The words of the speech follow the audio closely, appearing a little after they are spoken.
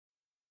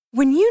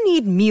When you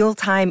need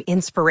mealtime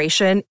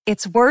inspiration,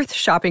 it's worth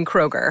shopping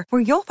Kroger,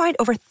 where you'll find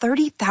over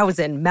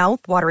 30,000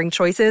 mouth-watering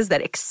choices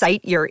that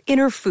excite your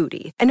inner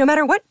foodie. And no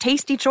matter what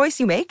tasty choice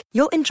you make,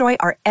 you'll enjoy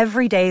our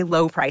everyday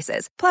low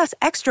prices, plus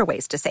extra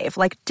ways to save,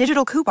 like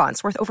digital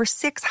coupons worth over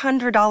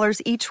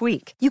 $600 each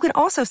week. You can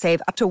also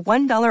save up to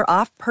 $1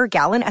 off per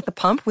gallon at the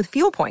pump with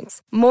fuel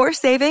points. More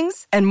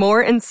savings and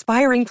more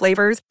inspiring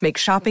flavors make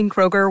shopping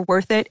Kroger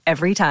worth it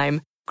every time.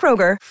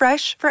 Kroger,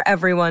 fresh for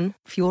everyone.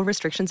 Fuel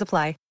restrictions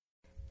apply.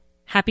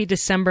 Happy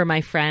December, my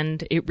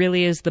friend. It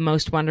really is the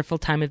most wonderful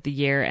time of the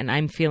year, and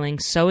I'm feeling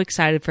so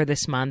excited for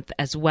this month,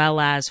 as well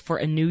as for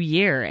a new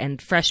year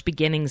and fresh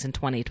beginnings in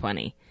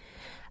 2020.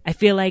 I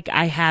feel like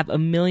I have a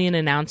million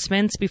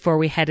announcements before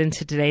we head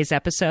into today's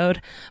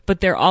episode, but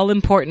they're all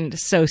important,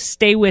 so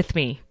stay with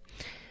me.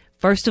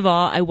 First of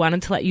all, I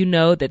wanted to let you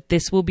know that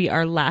this will be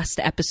our last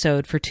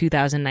episode for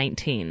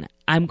 2019.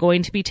 I'm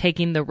going to be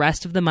taking the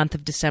rest of the month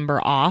of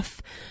December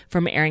off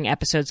from airing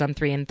episodes on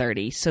 3 and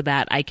 30 so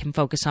that I can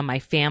focus on my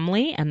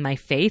family and my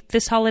faith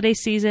this holiday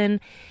season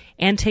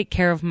and take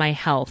care of my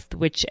health,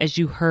 which, as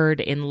you heard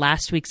in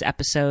last week's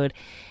episode,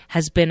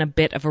 has been a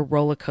bit of a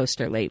roller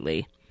coaster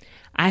lately.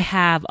 I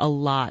have a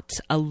lot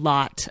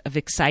of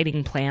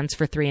exciting plans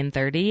for 3 and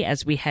 30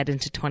 as we head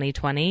into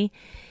 2020.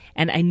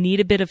 And I need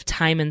a bit of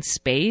time and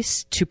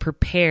space to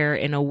prepare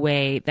in a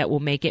way that will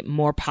make it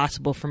more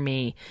possible for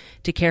me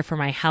to care for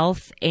my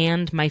health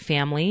and my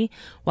family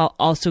while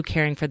also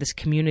caring for this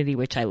community,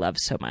 which I love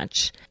so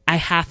much. I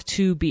have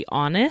to be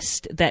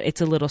honest that it's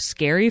a little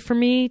scary for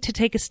me to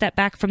take a step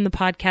back from the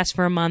podcast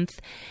for a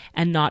month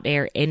and not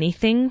air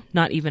anything,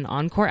 not even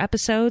encore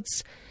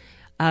episodes.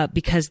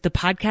 Because the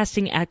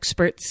podcasting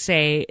experts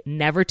say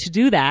never to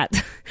do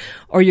that,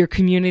 or your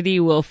community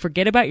will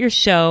forget about your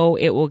show,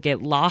 it will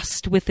get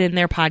lost within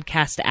their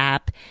podcast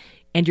app,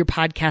 and your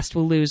podcast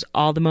will lose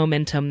all the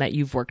momentum that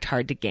you've worked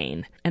hard to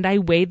gain. And I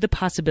weighed the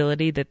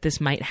possibility that this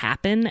might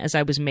happen as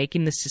I was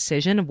making this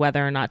decision of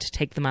whether or not to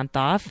take the month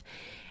off,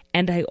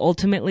 and I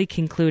ultimately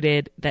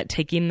concluded that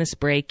taking this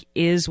break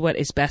is what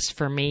is best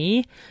for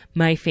me,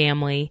 my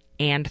family,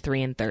 and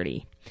 3 and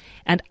 30.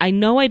 And I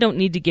know I don't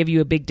need to give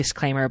you a big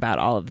disclaimer about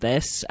all of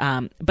this,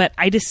 but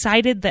I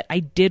decided that I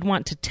did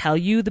want to tell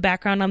you the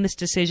background on this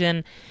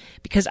decision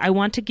because I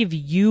want to give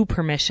you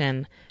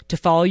permission to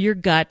follow your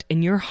gut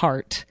and your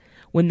heart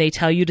when they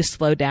tell you to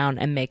slow down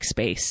and make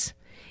space.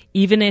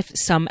 Even if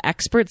some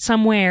expert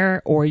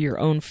somewhere or your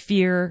own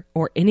fear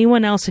or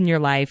anyone else in your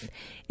life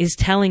is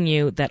telling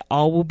you that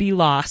all will be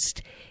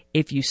lost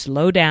if you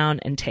slow down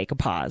and take a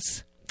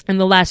pause. In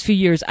the last few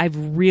years,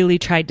 I've really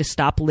tried to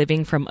stop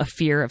living from a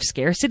fear of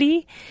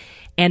scarcity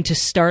and to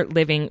start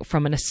living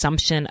from an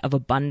assumption of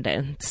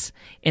abundance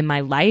in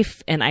my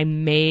life, and I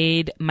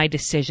made my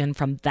decision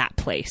from that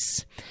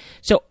place.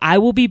 So I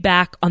will be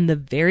back on the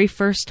very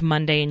first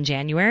Monday in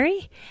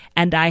January,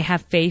 and I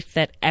have faith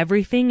that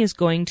everything is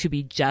going to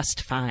be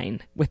just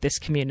fine with this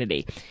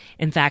community.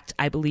 In fact,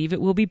 I believe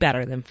it will be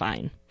better than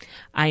fine.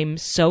 I'm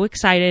so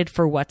excited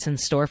for what's in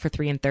store for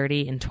 3 and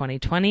 30 in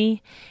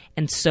 2020.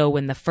 And so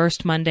when the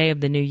first Monday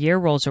of the new year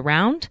rolls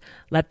around,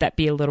 let that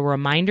be a little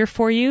reminder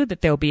for you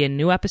that there'll be a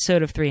new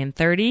episode of 3 and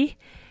 30,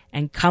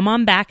 and come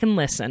on back and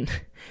listen.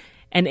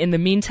 And in the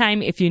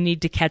meantime, if you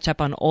need to catch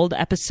up on old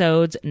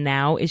episodes,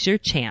 now is your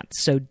chance.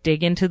 So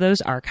dig into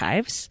those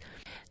archives.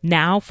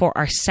 Now for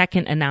our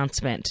second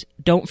announcement.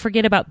 Don't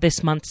forget about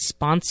this month's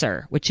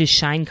sponsor, which is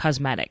Shine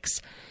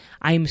Cosmetics.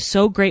 I am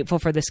so grateful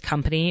for this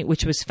company,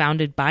 which was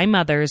founded by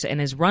mothers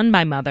and is run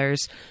by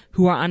mothers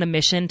who are on a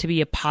mission to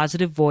be a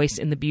positive voice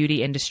in the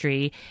beauty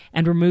industry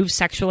and remove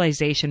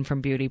sexualization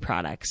from beauty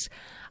products.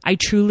 I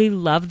truly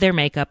love their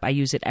makeup. I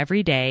use it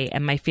every day,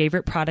 and my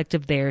favorite product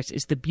of theirs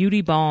is the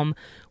Beauty Balm,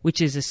 which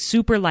is a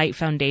super light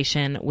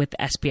foundation with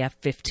SPF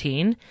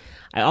 15.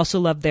 I also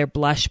love their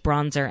blush,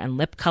 bronzer, and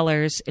lip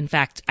colors. In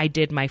fact, I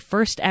did my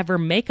first ever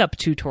makeup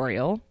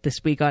tutorial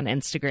this week on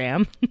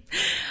Instagram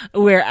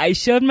where I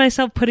showed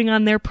myself putting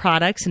on their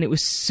products, and it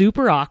was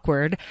super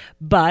awkward,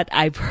 but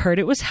I've heard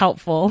it was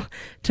helpful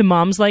to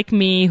moms like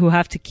me who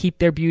have to keep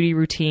their beauty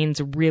routines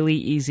really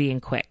easy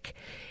and quick.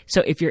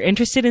 So if you're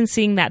interested in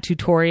seeing that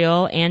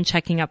tutorial and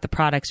checking out the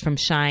products from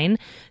Shine,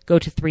 go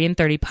to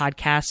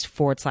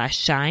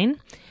 3and30podcast.com/shine.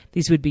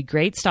 These would be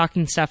great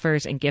stocking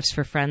stuffers and gifts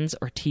for friends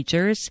or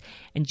teachers,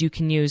 and you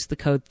can use the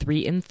code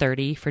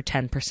 3and30 for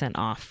 10%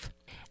 off.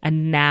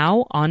 And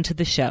now on to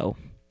the show.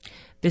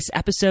 This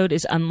episode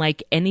is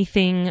unlike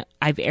anything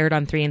I've aired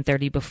on 3 and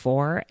 30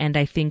 before, and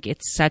I think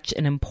it's such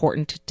an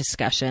important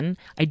discussion.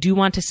 I do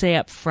want to say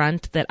up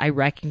front that I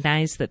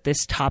recognize that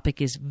this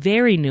topic is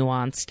very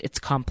nuanced, it's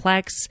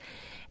complex,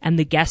 and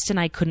the guest and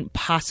I couldn't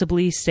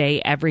possibly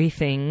say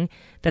everything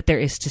that there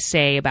is to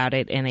say about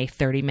it in a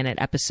 30-minute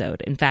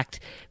episode. In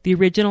fact, the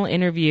original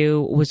interview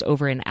was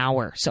over an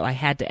hour, so I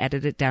had to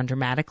edit it down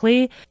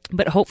dramatically.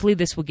 But hopefully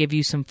this will give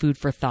you some food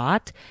for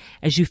thought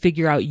as you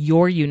figure out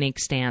your unique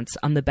stance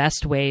on the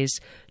best ways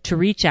to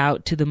reach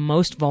out to the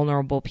most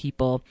vulnerable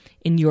people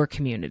in your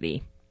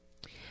community.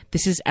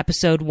 This is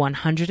episode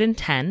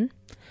 110,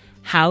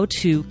 how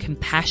to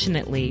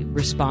compassionately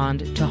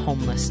respond to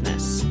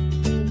homelessness.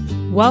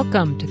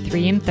 Welcome to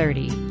 3 in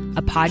 30,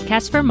 a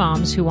podcast for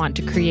moms who want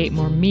to create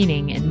more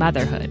meaning in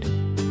motherhood.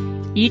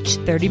 Each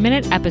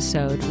 30-minute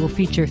episode will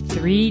feature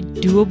 3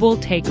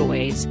 doable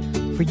takeaways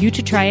for you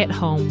to try at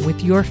home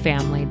with your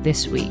family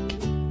this week.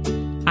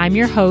 I'm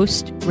your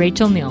host,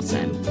 Rachel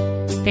Nielsen.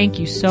 Thank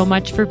you so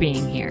much for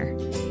being here.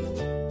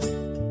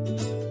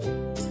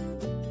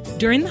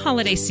 During the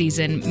holiday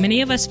season,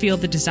 many of us feel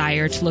the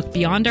desire to look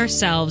beyond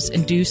ourselves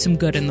and do some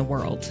good in the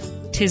world.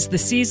 'Tis the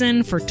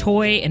season for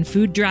toy and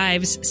food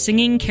drives,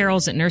 singing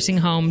carols at nursing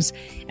homes,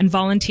 and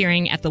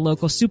volunteering at the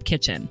local soup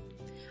kitchen.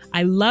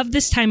 I love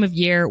this time of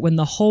year when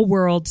the whole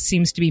world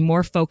seems to be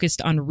more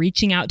focused on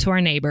reaching out to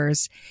our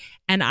neighbors.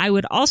 And I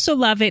would also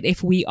love it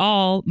if we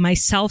all,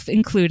 myself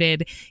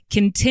included,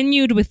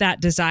 continued with that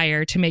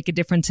desire to make a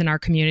difference in our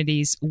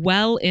communities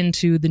well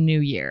into the new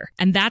year.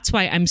 And that's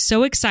why I'm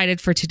so excited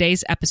for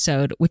today's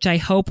episode, which I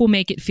hope will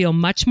make it feel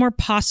much more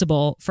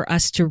possible for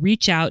us to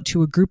reach out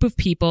to a group of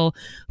people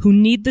who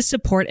need the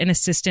support and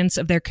assistance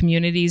of their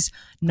communities,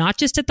 not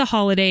just at the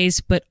holidays,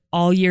 but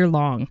all year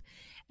long.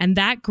 And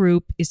that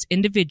group is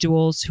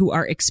individuals who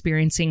are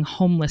experiencing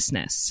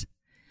homelessness.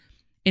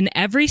 In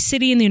every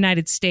city in the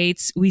United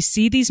States, we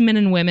see these men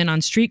and women on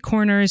street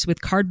corners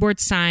with cardboard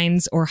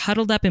signs or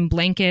huddled up in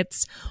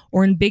blankets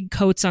or in big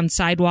coats on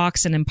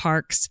sidewalks and in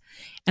parks.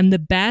 And the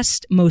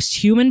best,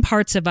 most human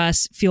parts of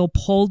us feel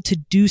pulled to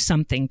do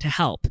something to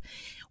help.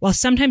 While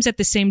sometimes at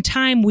the same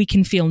time, we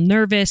can feel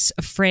nervous,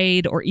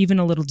 afraid, or even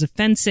a little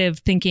defensive,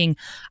 thinking,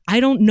 I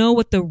don't know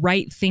what the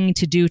right thing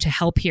to do to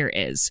help here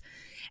is.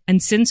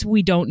 And since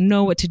we don't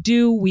know what to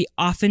do, we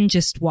often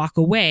just walk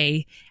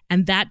away,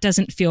 and that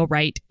doesn't feel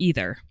right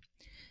either.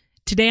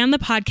 Today on the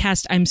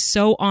podcast, I'm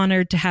so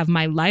honored to have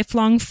my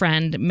lifelong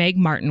friend, Meg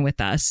Martin,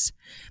 with us.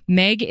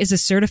 Meg is a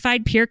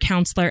certified peer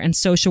counselor and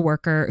social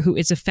worker who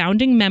is a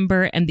founding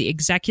member and the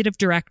executive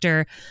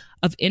director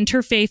of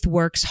Interfaith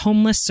Works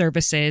Homeless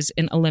Services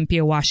in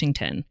Olympia,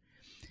 Washington.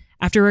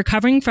 After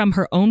recovering from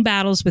her own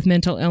battles with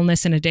mental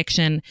illness and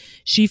addiction,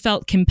 she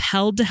felt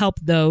compelled to help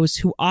those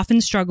who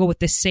often struggle with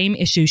the same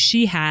issues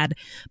she had,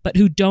 but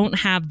who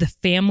don't have the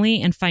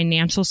family and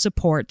financial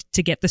support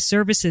to get the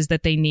services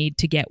that they need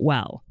to get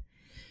well.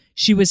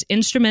 She was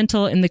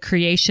instrumental in the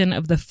creation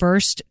of the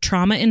first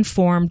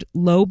trauma-informed,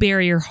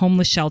 low-barrier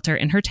homeless shelter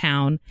in her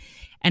town.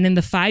 And in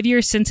the 5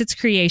 years since its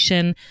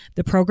creation,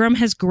 the program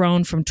has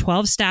grown from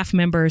 12 staff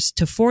members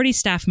to 40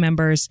 staff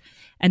members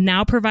and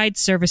now provides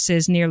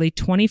services nearly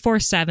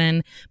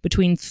 24/7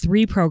 between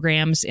 3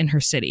 programs in her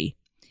city.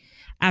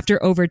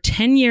 After over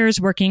 10 years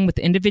working with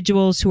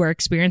individuals who are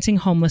experiencing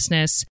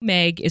homelessness,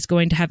 Meg is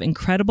going to have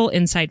incredible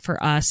insight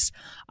for us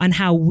on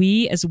how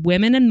we as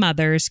women and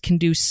mothers can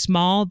do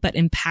small but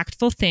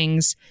impactful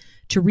things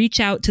to reach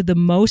out to the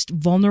most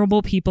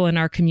vulnerable people in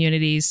our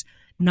communities,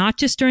 not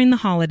just during the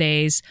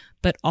holidays,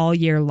 but all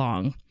year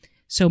long.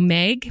 So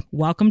Meg,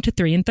 welcome to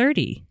 3 in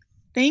 30.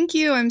 Thank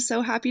you. I'm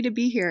so happy to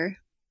be here.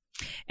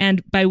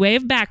 And by way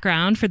of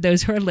background, for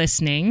those who are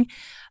listening,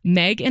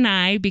 Meg and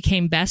I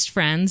became best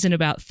friends in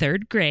about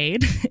 3rd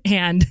grade,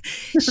 and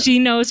she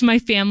knows my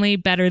family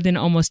better than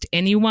almost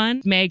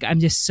anyone. Meg, I'm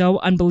just so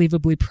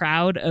unbelievably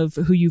proud of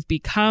who you've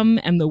become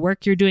and the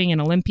work you're doing in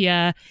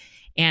Olympia.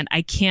 And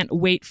I can't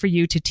wait for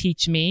you to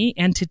teach me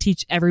and to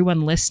teach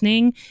everyone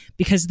listening,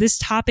 because this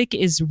topic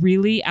is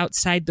really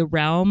outside the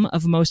realm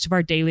of most of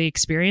our daily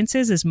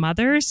experiences as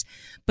mothers,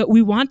 but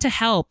we want to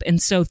help. And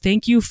so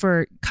thank you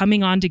for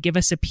coming on to give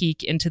us a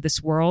peek into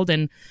this world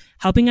and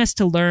helping us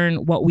to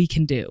learn what we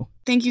can do.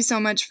 Thank you so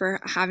much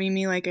for having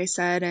me, like I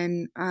said.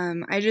 And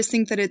I just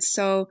think that it's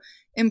so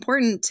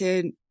important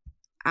to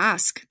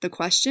ask the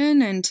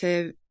question and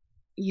to,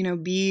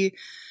 be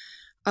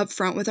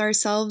upfront with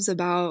ourselves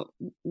about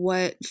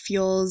what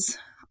feels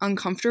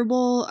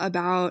uncomfortable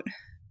about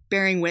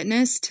bearing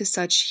witness to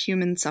such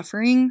human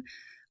suffering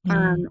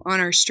on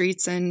our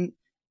streets and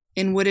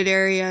in wooded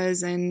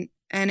areas, and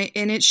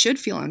it should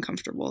feel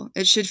uncomfortable.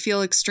 It should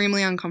feel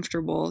extremely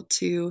uncomfortable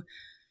to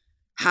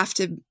have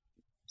to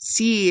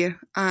see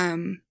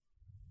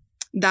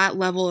that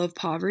level of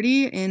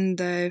poverty in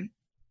the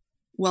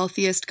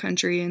wealthiest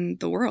country in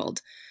the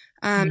world.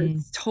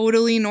 It's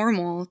totally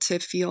normal to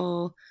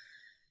feel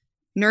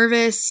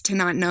nervous, to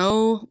not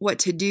know what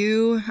to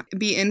do,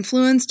 be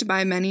influenced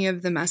by many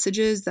of the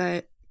messages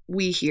that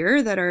we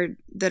hear that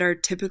are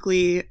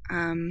typically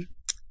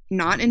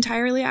not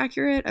entirely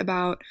accurate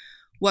about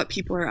what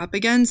people are up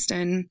against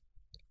and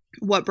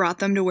what brought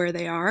them to where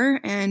they are.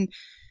 And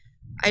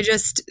I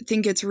just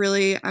think it's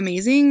really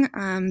amazing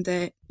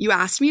that you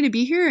asked me to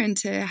be here and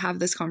to have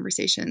this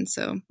conversation.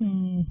 So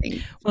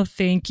thanks. Well,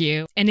 thank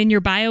you. And in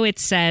your bio, it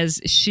says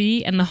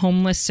she and the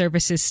Homeless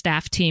Services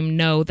staff team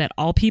know that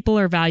all people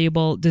are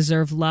valuable,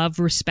 deserve love,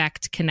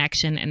 respect,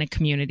 connection, and a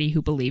community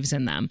who believes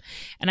in them.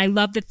 And I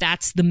love that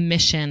that's the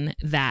mission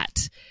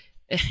that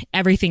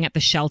everything at the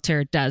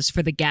shelter does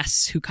for the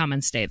guests who come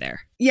and stay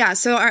there. Yeah.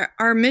 So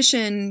our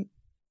mission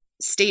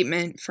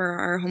statement for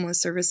our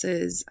homeless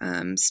services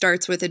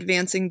starts with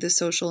advancing the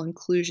social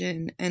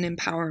inclusion and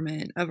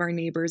empowerment of our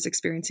neighbors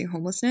experiencing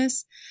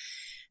homelessness.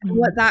 And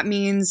what that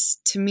means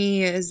to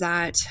me is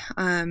that,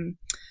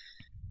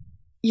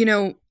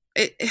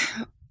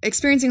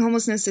 experiencing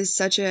homelessness is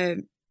such a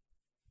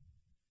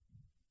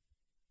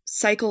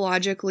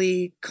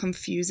psychologically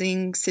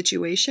confusing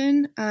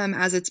situation,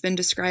 as it's been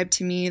described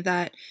to me,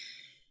 that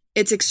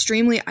it's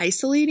extremely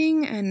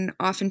isolating, and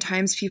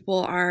oftentimes people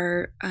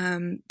are,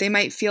 they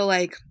might feel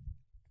like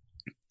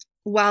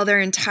while their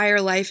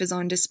entire life is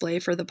on display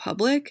for the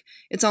public,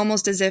 it's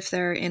almost as if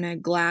they're in a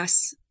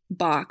glass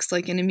box,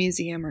 like in a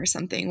museum or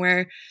something,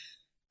 where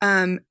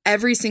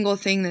every single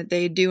thing that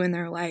they do in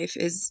their life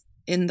is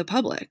in the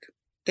public.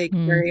 They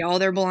carry all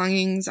their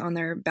belongings on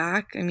their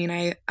back. I mean,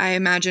 I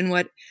imagine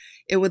what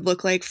it would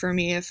look like for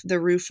me if the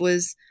roof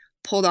was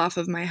pulled off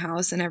of my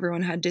house and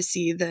everyone had to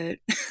see the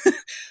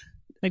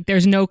like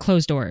there's no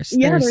closed doors.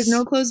 Yeah, there's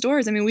no closed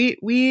doors. I mean,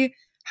 we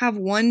have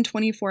one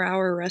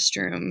 24-hour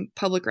restroom,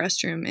 public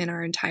restroom in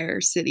our entire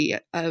city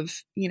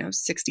of,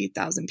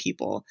 60,000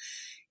 people.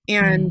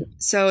 And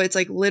so it's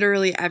like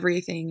literally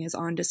everything is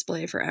on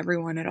display for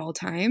everyone at all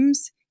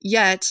times.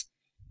 Yet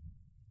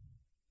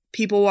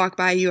people walk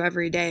by you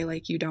every day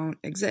like you don't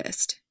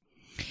exist.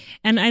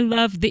 And I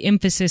love the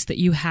emphasis that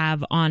you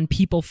have on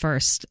people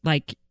first.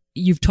 Like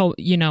you've told,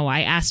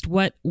 I asked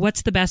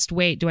what's the best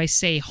way? Do I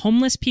say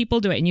homeless people?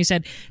 And you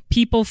said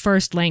people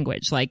first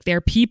language, like they're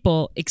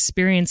people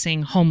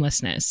experiencing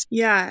homelessness.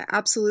 Yeah,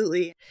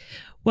 absolutely.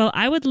 Well,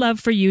 I would love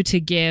for you to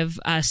give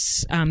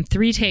us 3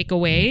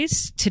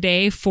 takeaways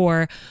today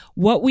for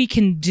what we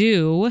can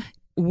do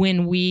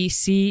when we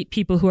see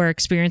people who are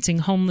experiencing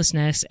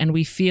homelessness and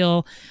we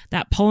feel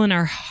that pull in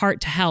our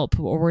heart to help,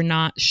 or we're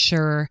not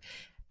sure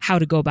how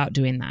to go about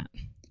doing that.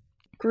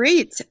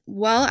 Great.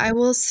 Well, I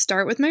will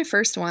start with my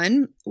first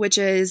one, which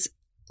is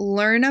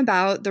learn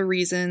about the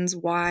reasons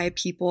why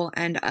people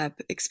end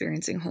up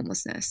experiencing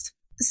homelessness.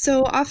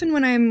 So often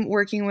when I'm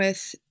working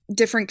with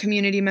different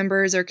community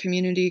members or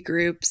community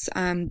groups,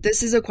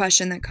 this is a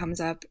question that comes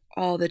up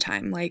all the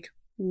time. Like,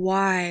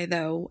 why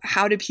though?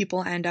 How do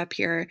people end up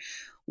here?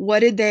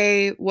 What did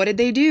they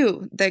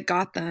do that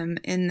got them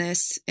in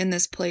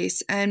this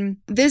place? And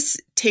this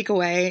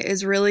takeaway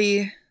is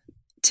really,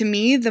 to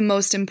me, the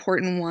most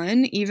important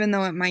one, even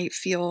though it might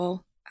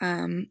feel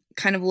kind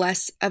of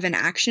less of an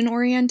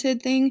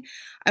action-oriented thing.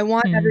 I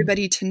want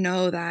everybody to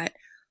know that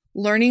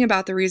learning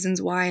about the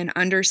reasons why and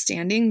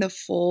understanding the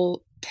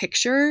full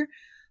picture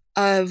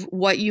of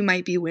what you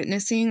might be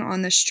witnessing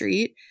on the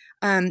street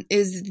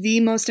is the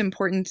most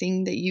important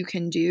thing that you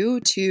can do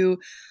to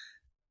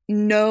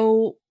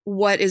know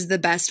what is the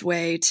best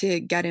way to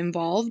get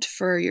involved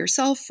for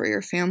yourself, for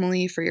your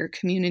family, for your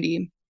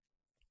community.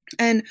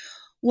 And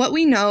what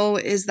we know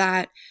is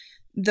that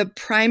the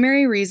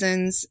primary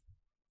reasons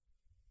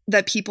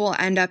that people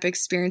end up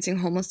experiencing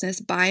homelessness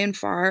by and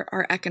far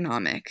are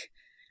economic.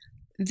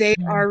 They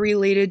are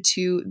related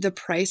to the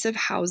price of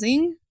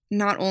housing,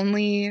 not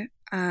only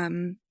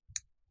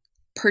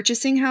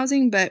purchasing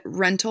housing, but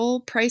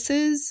rental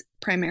prices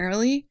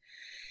primarily.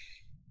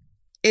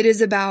 It is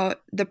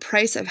about the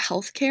price of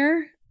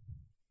healthcare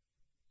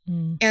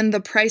and the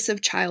price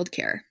of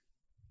childcare.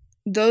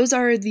 Those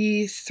are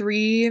the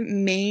 3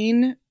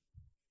 main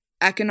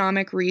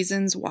economic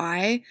reasons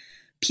why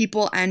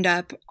people end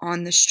up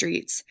on the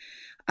streets.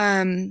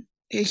 A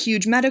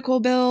huge medical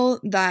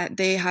bill that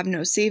they have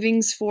no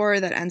savings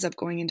for, that ends up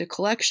going into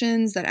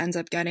collections, that ends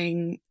up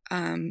getting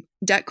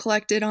debt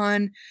collected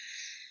on.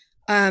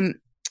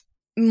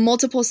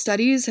 Multiple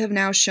studies have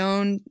now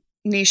shown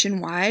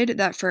nationwide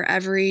that for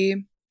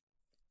every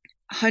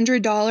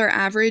 $100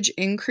 average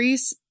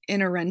increase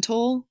in a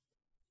rental,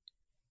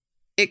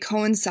 it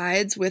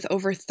coincides with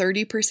over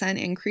 30%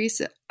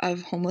 increase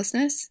of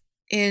homelessness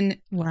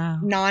in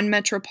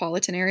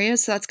non-metropolitan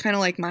areas. So that's kind of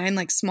like mine,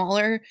 like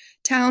smaller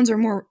towns or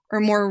more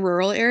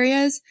rural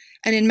areas.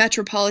 And in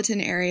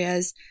metropolitan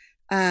areas,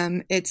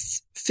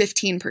 it's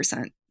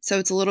 15%. So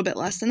it's a little bit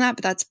less than that,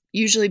 but that's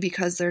usually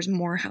because there's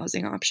more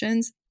housing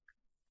options.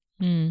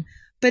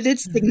 But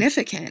it's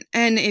significant.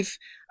 And if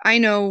I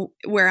know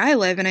where I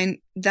live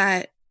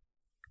that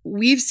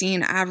we've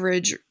seen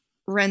average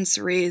rents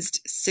raised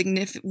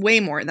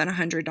way more than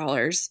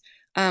 $100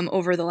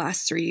 over the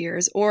last 3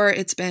 years, or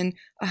it's been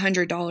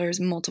 $100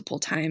 multiple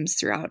times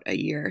throughout a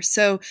year.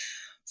 So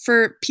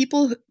for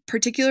people,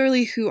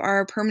 particularly who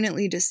are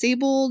permanently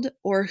disabled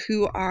or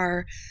who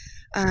are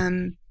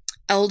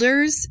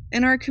elders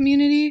in our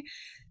community,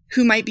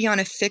 who might be on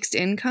a fixed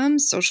income,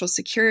 Social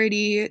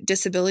Security,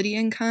 disability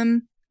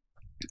income,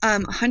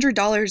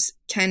 $100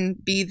 can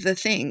be the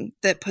thing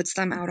that puts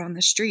them out on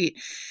the street.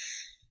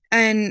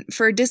 And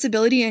for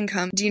disability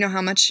income, do you know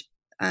how much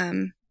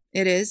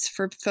it is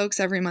for folks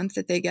every month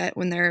that they get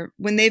when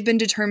they've been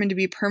determined to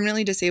be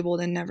permanently disabled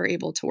and never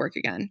able to work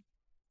again?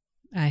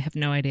 I have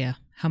no idea.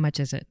 How much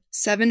is it?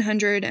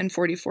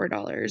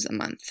 $744 a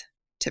month,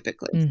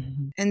 typically.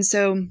 And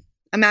so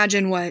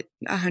imagine what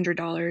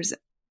 $100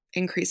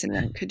 increase in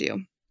rent could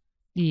do.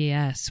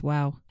 Yes.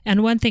 Wow.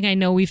 And one thing I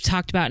know we've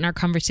talked about in our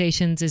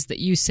conversations is that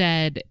you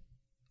said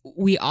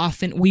we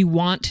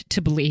want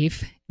to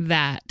believe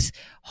that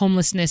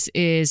homelessness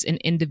is an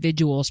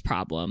individual's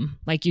problem.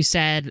 Like you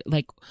said,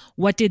 like,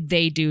 what did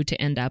they do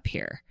to end up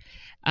here?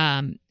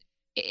 And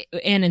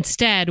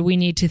instead, we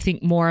need to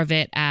think more of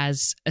it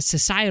as a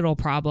societal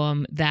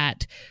problem,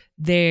 that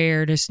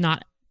there's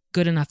not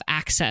good enough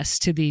access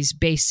to these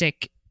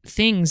basic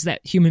things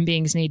that human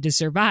beings need to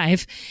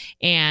survive,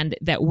 and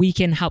that we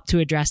can help to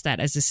address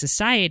that as a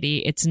society.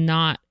 It's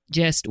not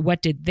just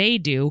what did they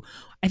do.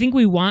 I think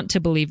we want to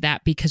believe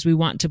that because we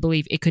want to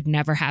believe it could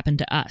never happen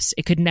to us.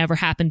 It could never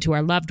happen to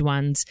our loved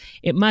ones.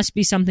 It must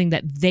be something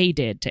that they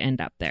did to end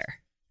up there.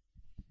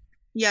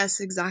 Yes,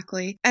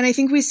 exactly. And I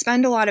think we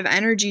spend a lot of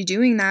energy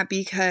doing that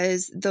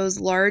because those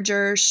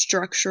larger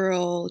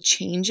structural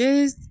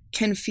changes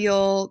can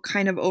feel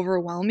kind of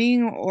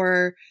overwhelming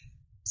or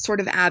sort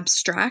of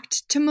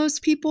abstract to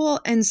most people.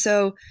 And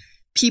so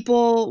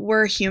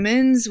we're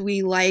humans,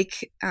 we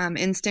like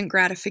instant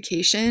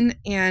gratification,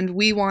 and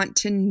we want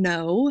to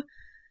know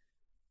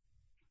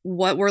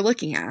what we're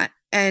looking at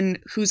and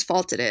whose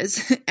fault it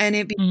is. And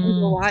it becomes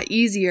a lot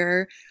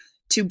easier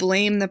to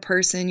blame the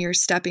person you're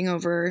stepping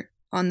over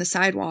on the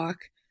sidewalk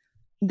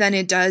than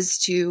it does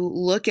to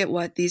look at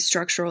what these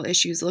structural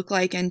issues look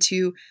like and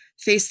to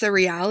face the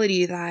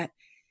reality that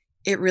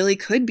it really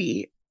could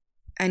be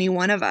any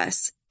one of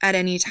us at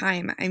any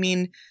time. I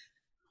mean,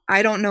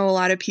 I don't know a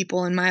lot of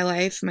people in my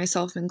life,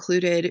 myself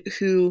included,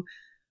 who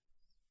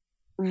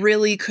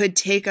really could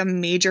take a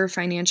major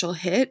financial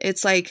hit.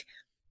 It's like,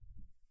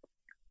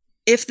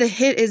 if the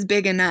hit is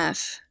big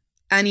enough,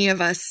 any of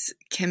us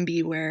can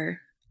be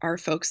where our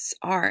folks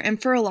are.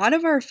 And for a lot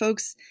of our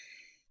folks,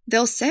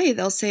 they'll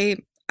say,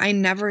 I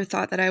never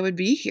thought that I would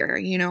be here.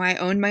 You know, I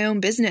own my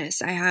own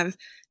business. I have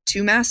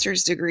 2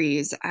 master's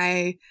degrees.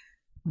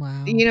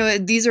 Wow. You know,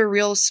 these are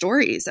real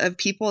stories of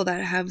people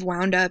that have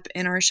wound up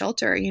in our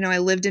shelter. You know, I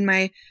lived in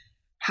my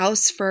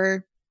house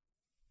for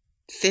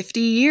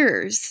 50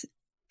 years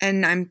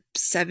and I'm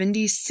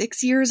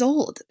 76 years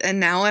old.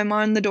 And now I'm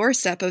on the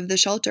doorstep of the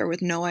shelter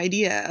with no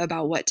idea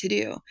about what to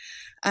do.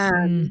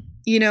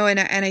 You know, and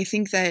I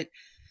think that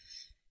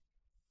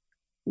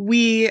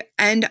we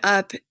end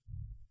up,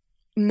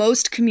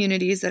 most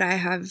communities that I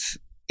have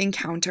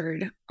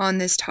encountered on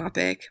this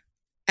topic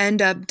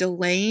end up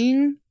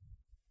delaying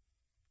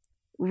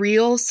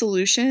real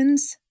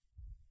solutions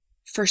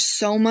for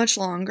so much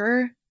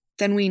longer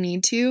than we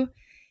need to,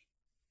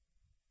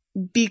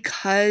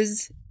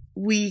 because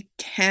we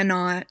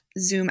cannot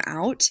zoom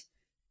out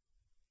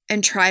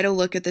and try to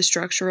look at the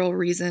structural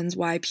reasons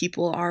why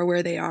people are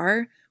where they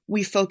are.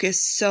 We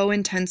focus so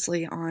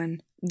intensely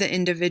on the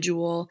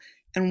individual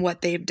and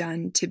what they've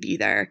done to be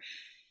there.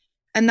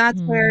 And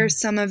that's where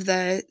some of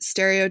the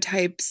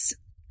stereotypes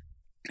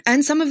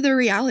and some of the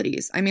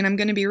realities, I mean, I'm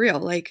going to be real,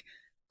 like,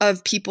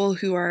 of people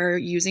who are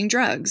using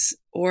drugs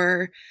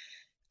or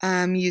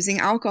using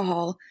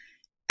alcohol.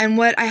 And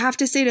what I have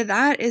to say to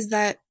that is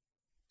that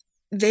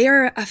they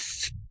are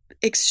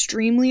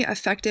extremely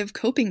effective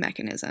coping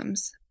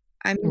mechanisms.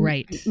 I mean,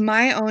 right.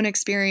 My own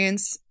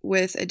experience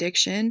with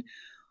addiction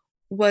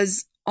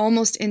was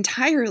almost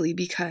entirely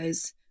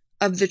because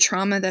of the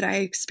trauma that I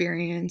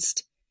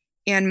experienced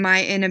and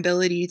my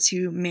inability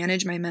to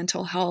manage my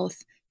mental health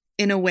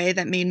in a way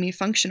that made me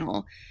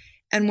functional.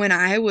 And when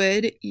I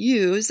would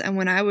use and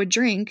when I would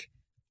drink,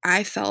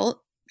 I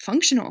felt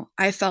functional.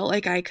 I felt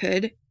like I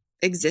could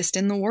exist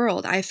in the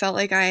world. I felt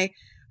like I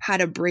had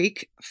a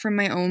break from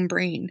my own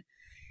brain.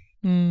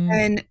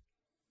 And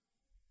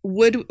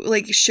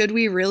should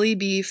we really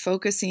be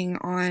focusing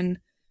on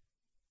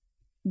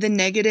the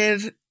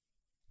negative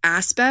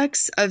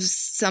aspects of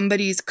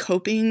somebody's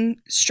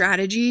coping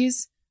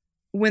strategies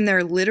when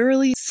they're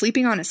literally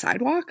sleeping on a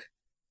sidewalk?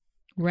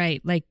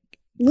 Right. Like,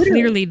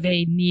 Literally. Clearly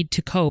they need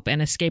to cope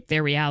and escape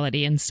their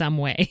reality in some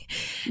way.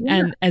 Yeah.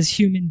 And as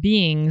human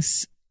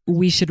beings,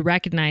 we should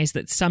recognize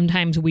that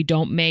sometimes we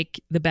don't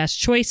make the best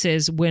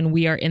choices when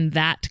we are in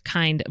that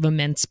kind of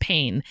immense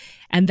pain.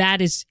 And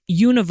that is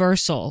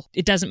universal.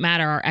 It doesn't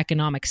matter our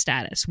economic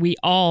status. We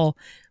all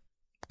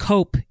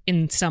cope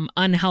in some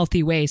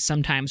unhealthy ways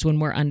sometimes when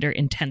we're under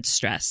intense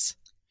stress.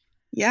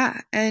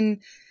 Yeah.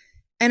 And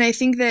I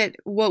think that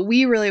what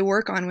we really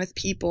work on with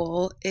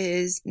people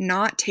is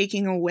not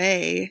taking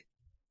away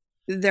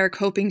their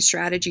coping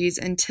strategies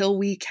until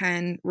we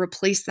can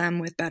replace them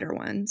with better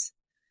ones.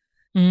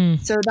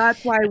 So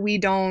that's why we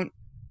don't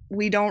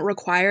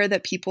require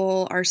that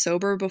people are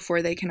sober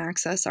before they can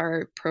access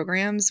our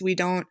programs. We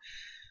don't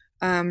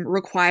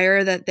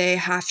require that they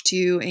have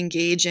to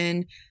engage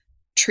in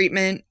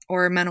treatment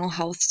or mental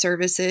health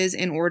services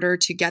in order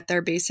to get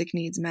their basic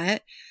needs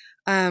met.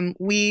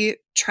 We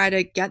try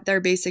to get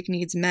their basic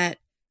needs met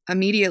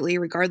immediately,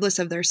 regardless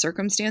of their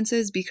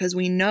circumstances, because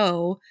we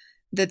know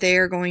that they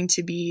are going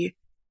to be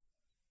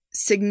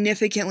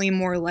significantly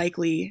more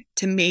likely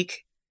to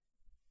make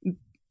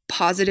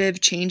positive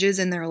changes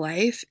in their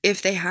life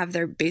if they have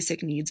their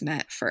basic needs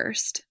met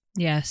first.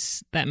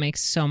 Yes, that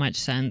makes so much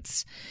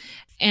sense.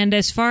 And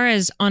as far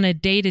as on a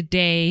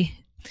day-to-day,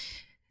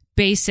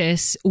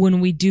 basis, when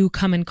we do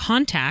come in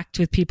contact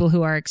with people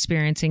who are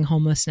experiencing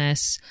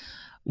homelessness,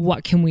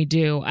 what can we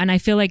do? And I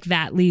feel like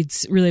that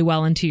leads really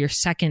well into your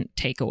second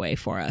takeaway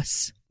for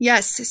us.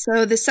 Yes.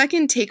 So the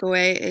second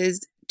takeaway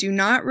is do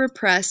not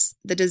repress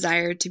the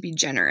desire to be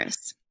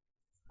generous.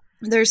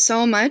 There's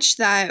so much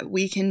that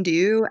we can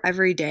do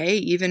every day,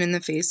 even in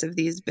the face of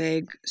these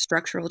big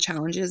structural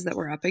challenges that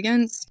we're up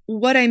against.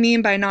 What I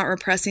mean by not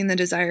repressing the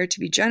desire to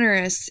be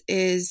generous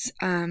is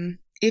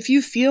if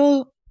you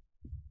feel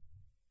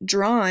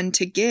drawn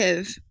to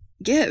give,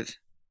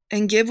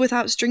 and give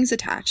without strings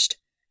attached.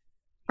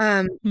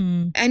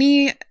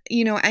 Any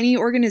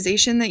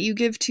organization that you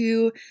give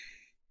to,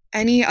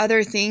 any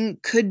other thing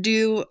could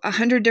do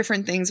 100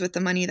 different things with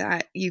the money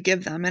that you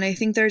give them. And I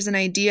think there's an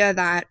idea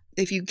that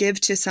if you give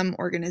to some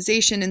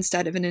organization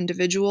instead of an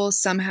individual,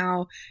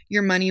 somehow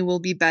your money will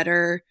be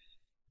better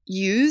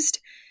used.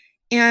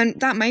 And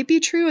that might be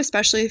true,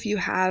 especially if you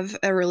have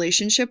a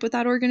relationship with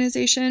that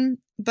organization.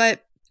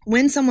 But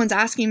when someone's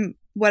asking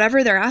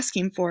whatever they're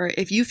asking for,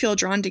 if you feel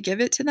drawn to give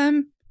it to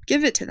them,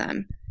 give it to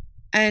them.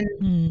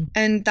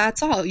 And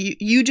that's all.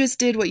 You just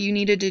did what you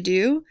needed to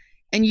do.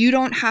 And you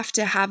don't have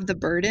to have the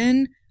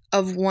burden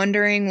of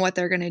wondering what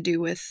they're going to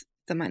do with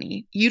the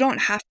money. You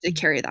don't have to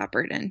carry that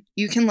burden.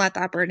 You can let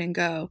that burden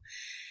go.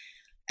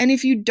 And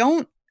if you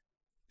don't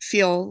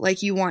feel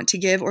like you want to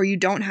give, or you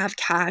don't have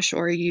cash,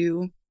 or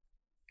you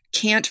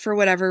can't for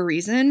whatever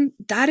reason,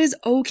 that is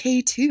okay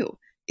too.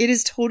 It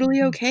is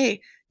totally okay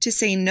to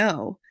say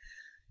no.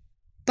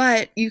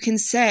 But you can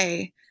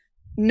say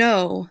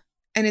no,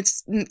 and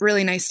it's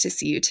really nice to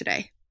see you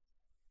today.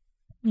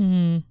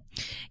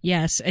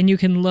 Yes. And you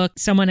can look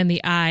someone in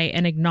the eye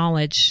and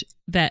acknowledge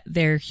that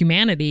their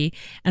humanity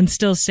and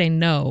still say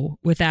no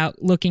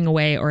without looking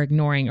away or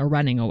ignoring or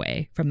running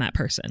away from that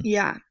person.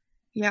 Yeah.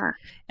 Yeah.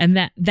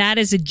 And that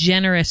is a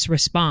generous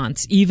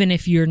response, even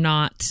if you're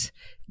not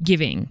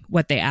giving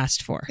what they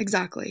asked for.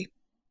 Exactly.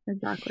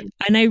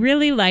 And I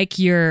really like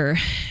the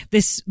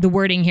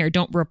wording here,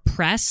 don't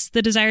repress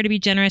the desire to be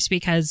generous,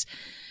 because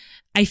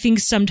I think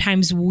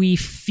sometimes we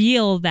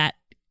feel that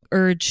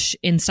urge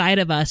inside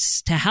of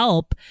us to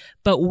help,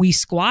 but we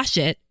squash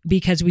it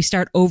because we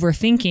start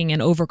overthinking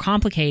and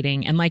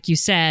overcomplicating. And like you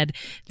said,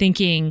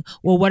 thinking,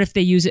 well, what if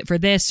they use it for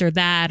this or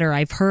that, or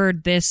I've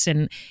heard this.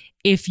 And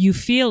if you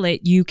feel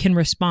it, you can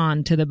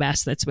respond to the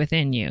best that's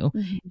within you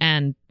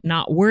and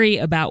not worry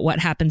about what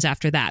happens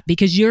after that,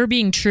 because you're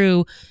being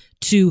true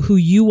to who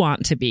you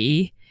want to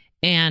be.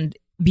 And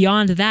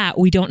beyond that,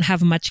 we don't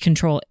have much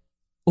control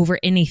over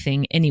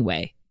anything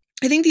anyway.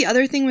 I think the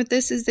other thing with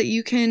this is that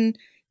you can,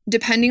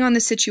 depending on the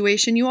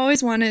situation, you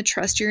always want to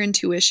trust your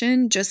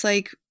intuition, just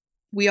like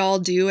we all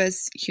do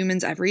as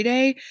humans every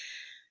day.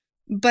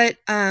 But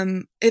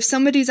if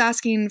somebody's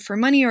asking for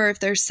money, or if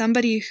there's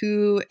somebody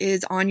who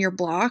is on your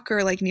block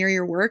or like near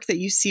your work that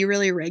you see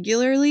really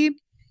regularly,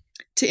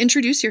 to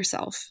introduce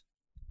yourself.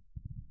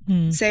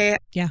 Say,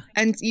 yeah.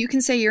 And you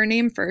can say your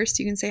name first.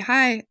 You can say,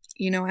 hi,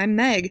 I'm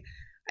Meg.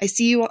 I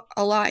see you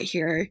a lot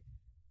here.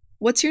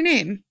 What's your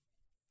name?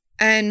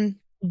 And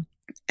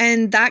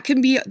that can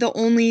be the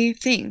only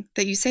thing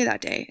that you say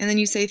that day. And then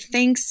you say,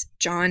 thanks,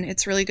 John.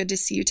 It's really good to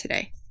see you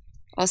today.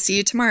 I'll see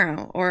you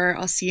tomorrow, or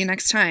I'll see you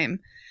next time.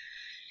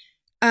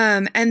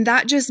 And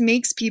that just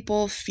makes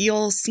people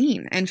feel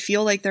seen and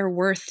feel like they're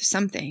worth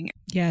something.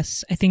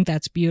 Yes, I think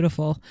that's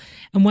beautiful.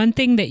 And one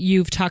thing that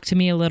you've talked to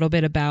me a little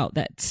bit about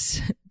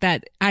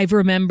that I've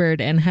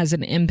remembered and has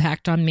an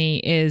impact on me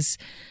is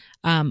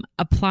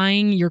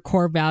applying your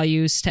core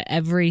values to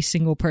every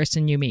single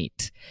person you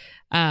meet.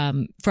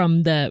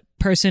 From the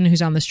person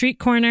who's on the street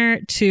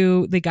corner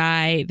to the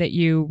guy that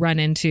you run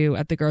into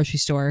at the grocery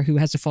store who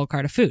has a full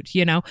cart of food,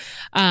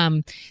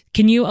 can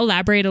you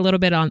elaborate a little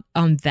bit on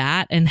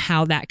that and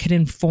how that could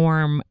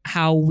inform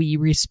how we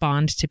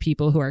respond to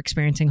people who are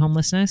experiencing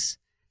homelessness?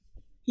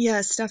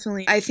 Yes,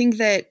 definitely. I think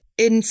that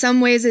in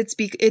some ways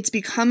it's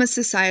become a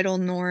societal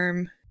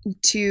norm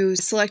to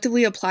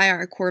selectively apply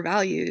our core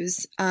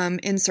values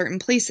in certain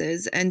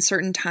places and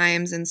certain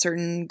times and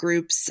certain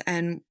groups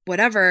and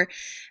whatever,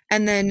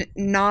 and then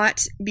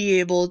not be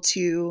able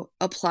to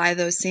apply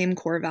those same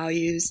core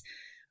values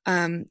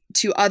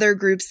to other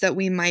groups that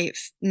we might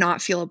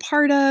not feel a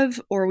part of,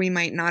 or we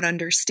might not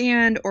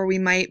understand, or we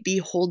might be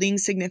holding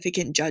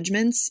significant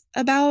judgments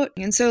about.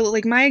 And so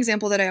like my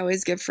example that I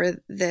always give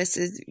for this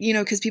is,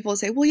 because people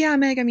say, well, yeah,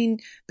 Meg,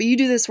 but you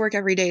do this work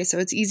every day, so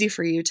it's easy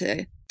for you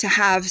to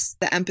have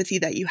the empathy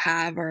that you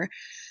have, or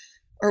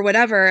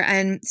whatever.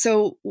 And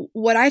so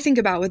what I think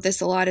about with this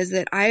a lot is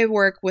that I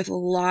work with a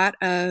lot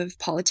of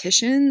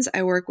politicians.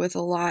 I work with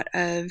a lot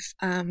of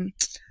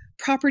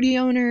property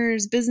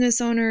owners,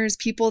 business owners,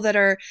 people that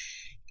are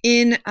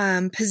in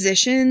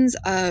positions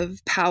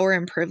of power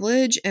and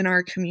privilege in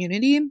our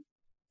community.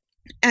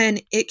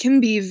 And it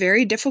can be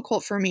very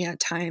difficult for me at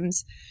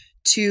times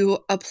to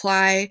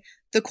apply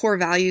the core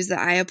values that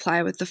I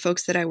apply with the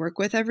folks that I work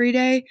with every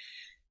day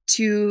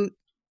to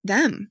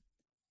them.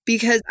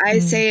 Because I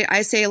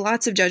say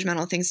lots of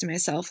judgmental things to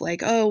myself,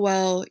 like, oh,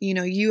 well,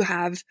 you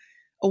have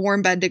a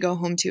warm bed to go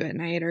home to at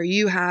night, or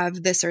you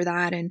have this or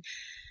that.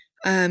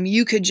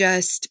 You could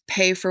just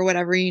pay for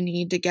whatever you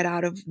need to get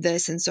out of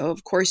this. And so,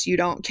 of course, you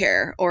don't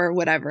care or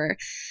whatever.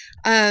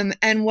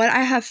 And what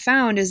I have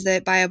found is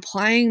that by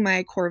applying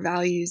my core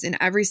values in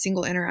every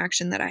single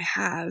interaction that I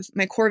have,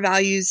 my core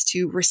values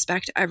to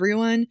respect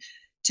everyone,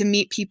 to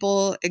meet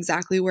people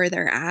exactly where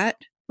they're at,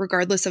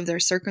 regardless of their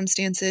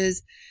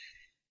circumstances,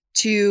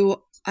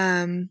 to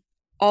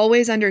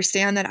always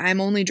understand that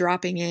I'm only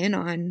dropping in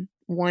on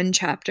one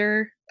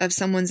chapter of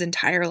someone's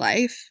entire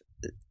life.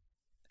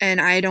 And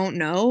I don't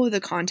know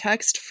the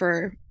context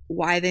for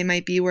why they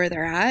might be where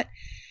they're at.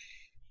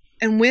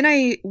 And when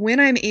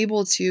I'm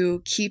able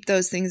to keep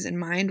those things in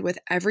mind with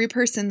every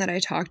person that I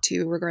talk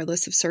to,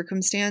 regardless of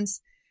circumstance,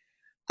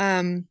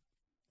 I'm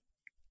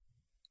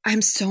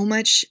so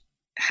much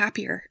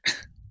happier.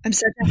 I'm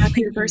such a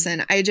happier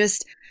person. I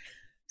just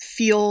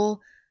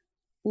feel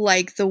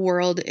like the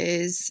world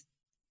is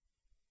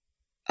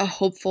a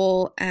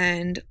hopeful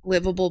and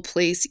livable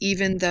place,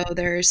 even though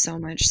there is so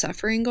much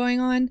suffering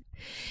going on.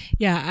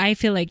 Yeah, I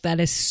feel like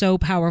that is so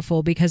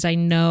powerful because I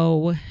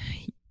know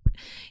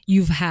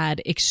you've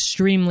had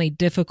extremely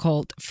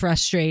difficult,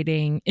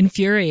 frustrating,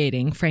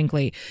 infuriating,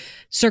 frankly,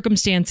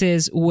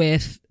 circumstances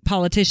with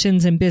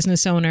politicians and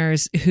business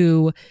owners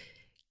who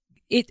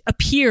it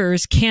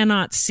appears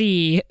cannot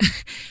see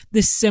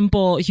the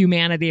simple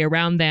humanity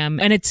around them.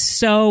 And it's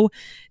so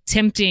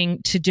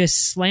tempting to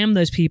just slam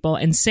those people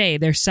and say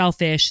they're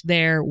selfish,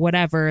 they're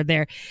whatever,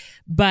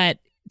 but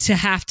to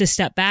have to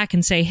step back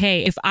and say,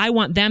 hey, if I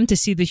want them to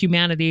see the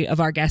humanity of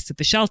our guests at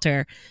the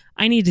shelter,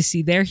 I need to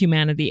see their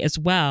humanity as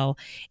well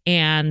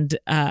and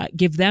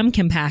give them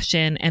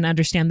compassion and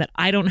understand that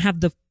I don't have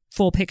the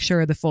full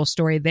picture or the full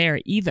story there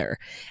either.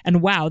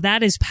 And wow,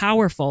 that is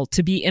powerful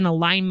to be in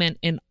alignment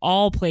in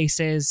all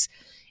places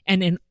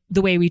and in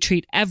the way we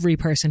treat every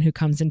person who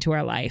comes into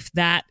our life.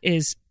 That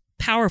is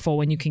powerful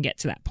when you can get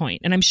to that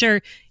point. And I'm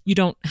sure you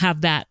don't have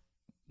that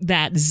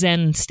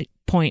Zen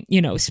point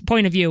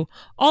of view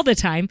all the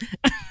time.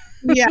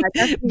 Yeah,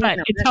 definitely. But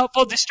it's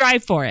helpful to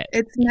strive for it.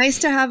 It's nice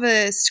to have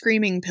a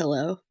screaming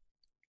pillow.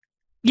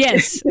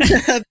 Yes.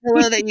 A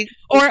pillow that you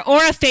or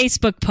a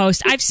Facebook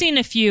post. I've seen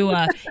a few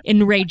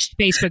enraged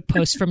Facebook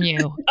posts from you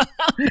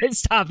on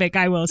this topic,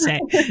 I will say.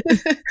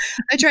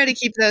 I try to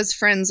keep those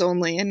friends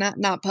only and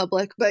not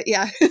public, but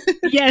yeah.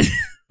 Yes.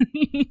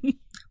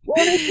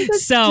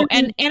 So,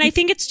 and I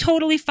think it's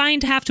totally fine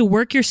to have to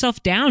work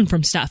yourself down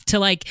from stuff,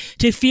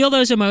 to feel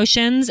those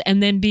emotions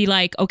and then be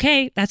like,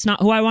 okay, that's not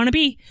who I want to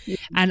be.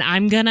 And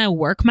I'm going to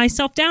work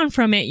myself down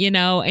from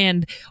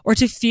it, or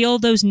to feel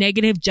those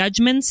negative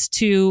judgments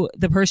to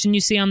the person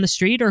you see on the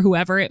street or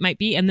whoever it might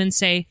be. And then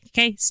say,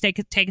 okay,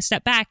 take a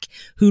step back.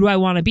 Who do I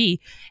want to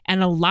be?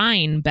 And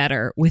align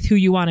better with who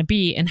you want to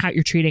be and how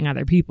you're treating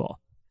other people.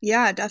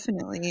 Yeah,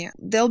 definitely.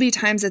 There'll be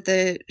times at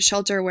the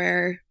shelter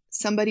where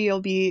somebody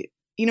will be,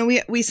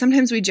 we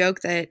sometimes joke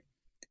that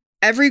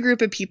every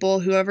group of people,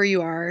 whoever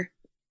you are,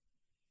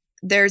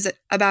 there's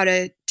about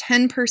a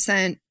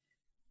 10%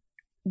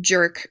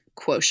 jerk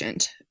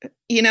quotient,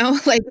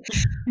 like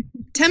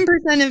 10%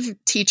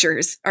 of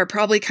teachers are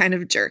probably kind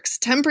of jerks,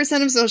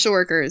 10% of social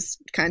workers,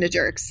 kind of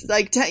jerks,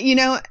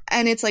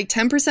 and it's like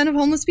 10% of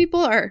homeless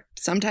people are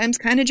sometimes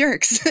kind of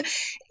jerks. And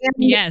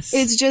yes.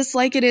 It's just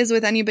like it is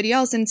with anybody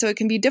else. And so it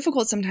can be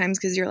difficult sometimes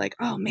because you're like,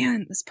 oh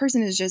man, this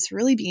person is just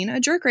really being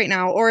a jerk right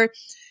now.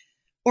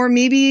 Or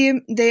maybe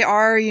they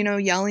are,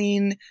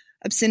 yelling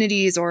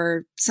obscenities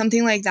or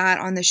something like that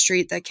on the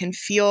street that can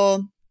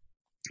feel,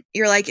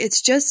 you're like, it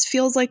just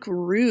feels like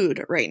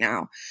rude right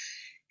now.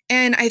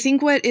 And I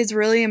think what is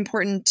really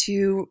important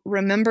to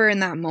remember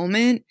in that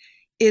moment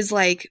is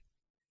like,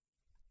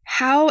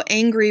 how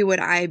angry would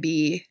I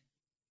be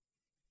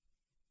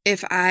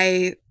if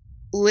I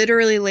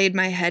literally laid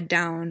my head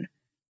down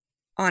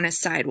on a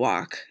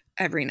sidewalk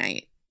every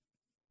night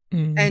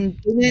and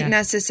didn't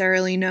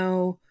necessarily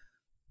know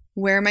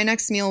where my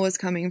next meal was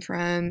coming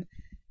from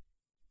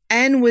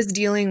and was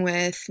dealing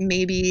with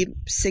maybe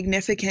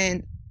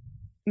significant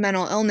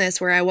mental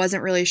illness where I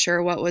wasn't really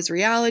sure what was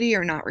reality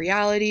or not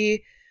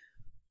reality,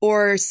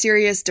 or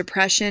serious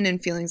depression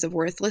and feelings of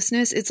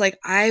worthlessness. It's like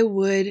I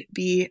would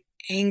be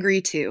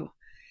angry too.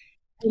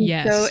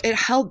 Yes. So it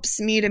helps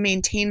me to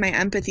maintain my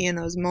empathy in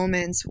those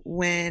moments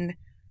when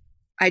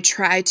I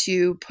try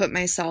to put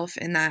myself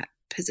in that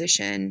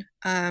position.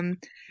 And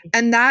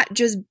that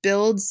just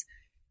builds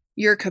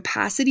your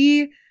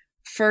capacity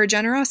for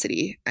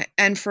generosity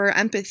and for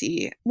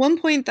empathy. One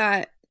point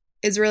that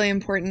is really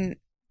important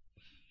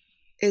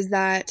is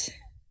that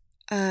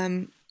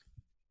by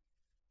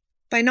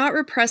not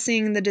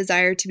repressing the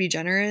desire to be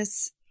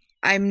generous,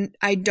 I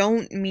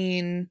don't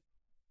mean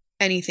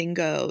anything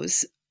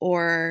goes,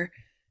 or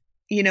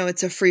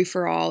it's a free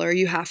for all, or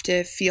you have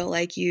to feel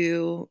like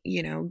you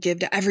give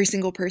to every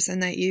single person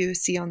that you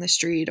see on the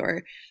street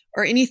or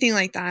anything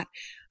like that.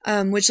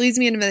 Which leads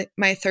me into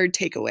my third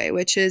takeaway,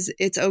 which is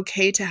it's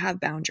okay to have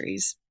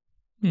boundaries.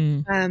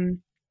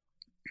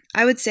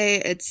 I would say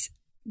it's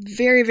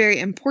very, very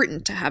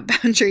important to have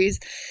boundaries.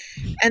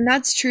 And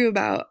that's true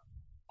about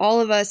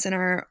all of us in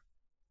our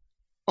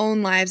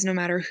own lives, no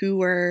matter who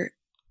we're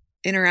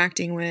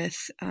interacting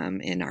with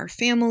in our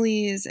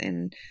families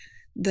and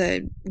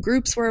the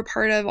groups we're a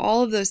part of,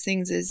 all of those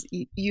things, is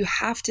you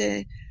have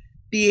to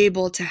be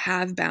able to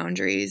have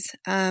boundaries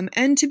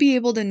and to be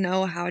able to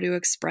know how to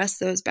express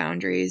those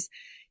boundaries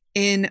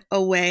in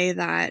a way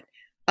that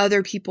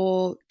other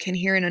people can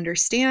hear and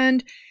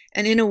understand,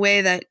 and in a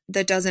way that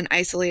doesn't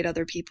isolate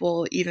other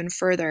people even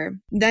further.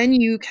 Then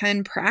you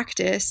can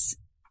practice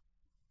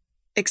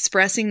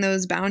expressing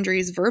those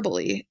boundaries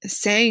verbally,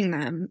 saying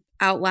them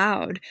out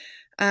loud,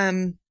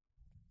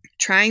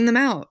 trying them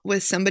out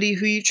with somebody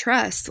who you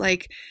trust.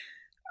 Like,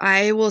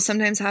 I will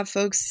sometimes have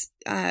folks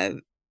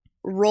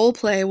role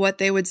play what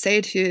they would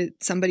say to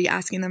somebody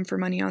asking them for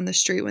money on the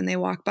street when they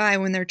walk by,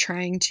 when they're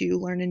trying to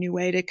learn a new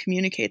way to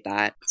communicate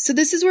that. So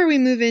this is where we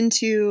move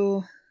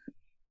into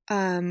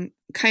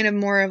kind of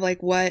more of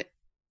like what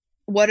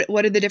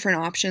do the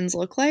different options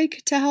look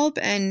like to help,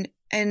 and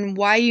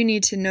why you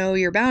need to know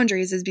your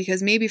boundaries is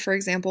because maybe, for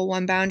example,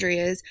 one boundary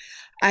is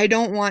I'm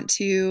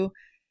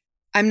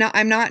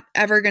not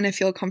ever going to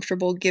feel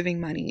comfortable giving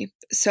money.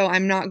 So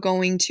I'm not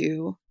going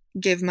to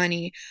give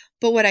money.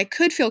 But what I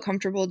could feel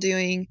comfortable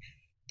doing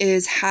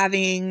is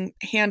having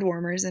hand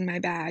warmers in my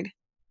bag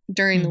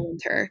during the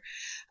winter.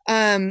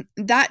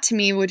 That to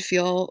me would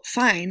feel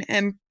fine.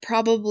 And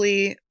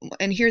probably,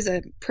 and here's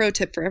a pro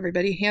tip for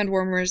everybody, hand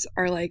warmers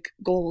are like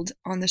gold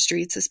on the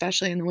streets,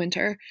 especially in the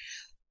winter.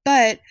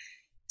 But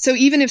so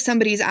even if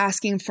somebody's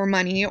asking for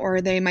money,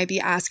 or they might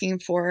be asking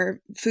for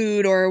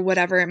food or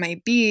whatever it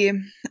might be,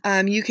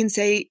 you can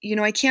say,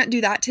 I can't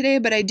do that today,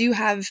 but I do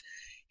have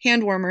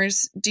hand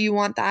warmers. Do you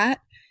want that?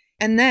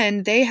 And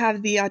then they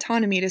have the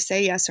autonomy to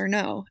say yes or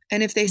no.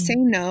 And if they say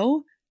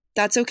no,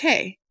 that's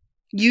okay.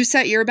 You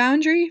set your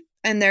boundary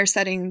and they're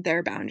setting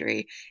their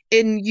boundary.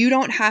 And you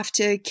don't have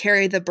to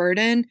carry the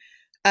burden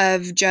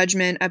of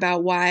judgment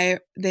about why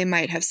they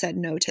might have said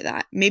no to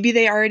that. Maybe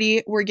they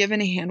already were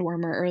given a hand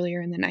warmer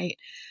earlier in the night.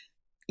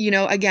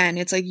 Again,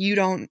 it's like you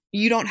don't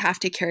have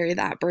to carry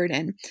that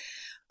burden.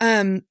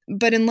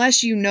 But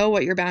unless you know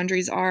what your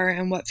boundaries are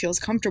and what feels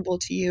comfortable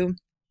to you,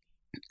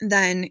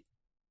 then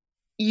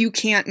you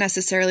can't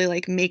necessarily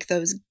like make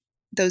those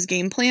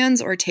game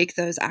plans or take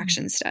those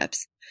action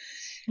steps.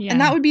 Yeah.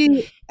 And that would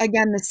be,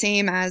 again, the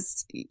same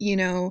as,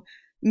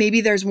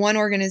 maybe there's one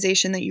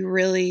organization that you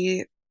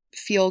really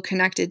feel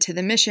connected to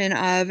the mission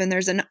of, and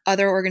there's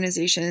other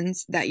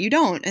organizations that you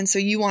don't. And so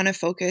you want to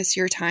focus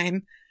your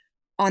time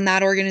on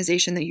that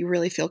organization that you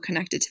really feel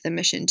connected to the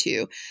mission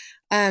to.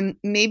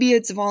 Maybe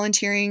it's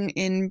volunteering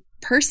in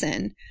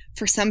person.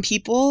 For some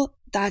people,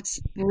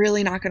 that's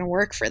really not going to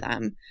work for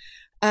them.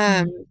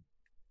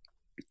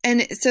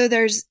 And so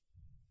there's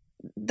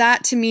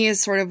that, to me,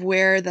 is sort of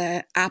where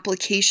the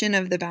application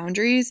of the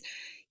boundaries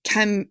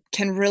can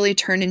really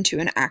turn into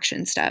an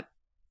action step.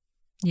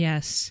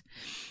 Yes.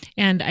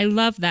 And I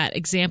love that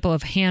example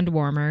of hand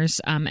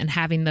warmers and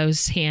having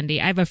those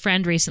handy. I have a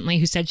friend recently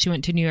who said she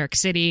went to New York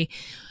City.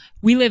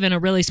 We live in a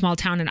really small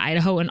town in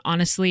Idaho, and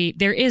honestly,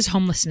 there is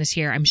homelessness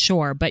here, I'm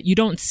sure, but you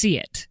don't see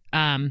it.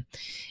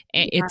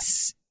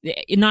 It's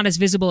not as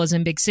visible as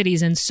in big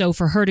cities. And so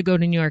for her to go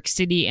to New York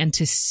City and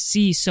to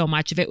see so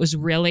much of it was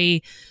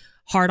really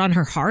hard on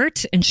her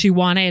heart, and she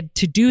wanted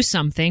to do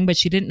something, but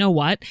she didn't know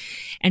what.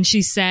 And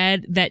she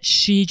said that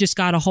she just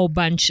got a whole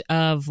bunch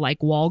of like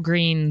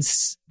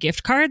Walgreens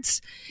gift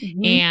cards,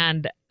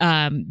 and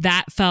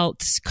that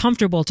felt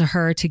comfortable to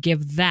her to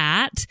give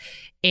that.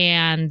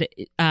 And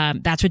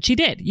that's what she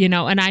did,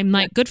 and I'm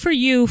like, good for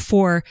you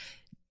for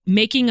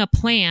making a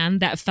plan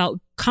that felt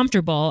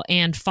comfortable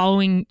and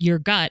following your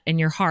gut and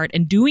your heart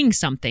and doing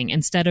something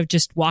instead of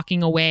just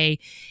walking away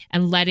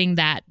and letting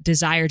that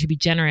desire to be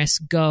generous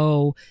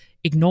go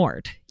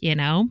ignored,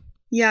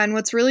 Yeah. And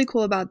what's really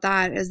cool about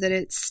that is that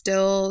it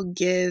still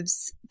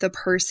gives the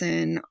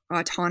person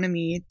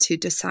autonomy to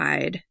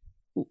decide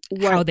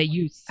how they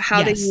use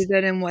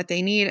it and what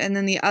they need. And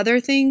then the other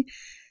thing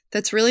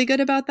that's really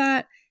good about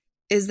that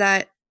is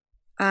that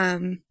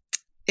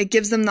it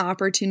gives them the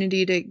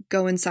opportunity to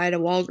go inside a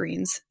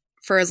Walgreens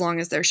for as long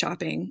as they're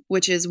shopping,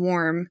 which is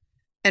warm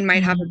and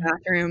might have a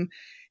bathroom,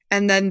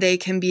 and then they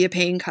can be a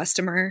paying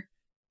customer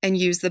and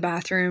use the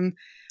bathroom.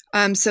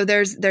 So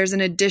there's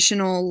an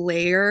additional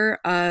layer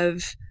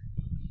of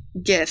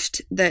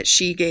gift that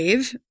she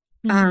gave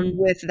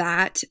with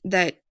that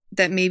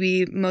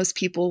maybe most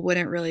people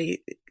wouldn't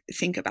really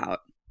think about.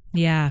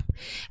 Yeah.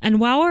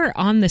 And while we're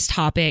on this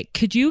topic,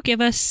 could you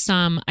give us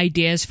some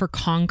ideas for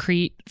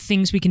concrete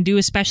things we can do,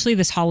 especially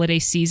this holiday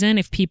season?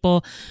 If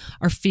people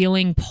are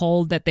feeling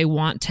pulled that they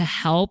want to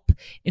help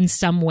in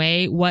some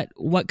way, what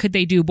could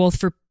they do, both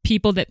for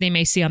people that they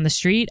may see on the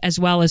street as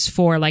well as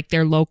for like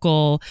their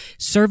local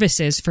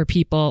services for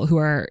people who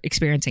are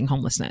experiencing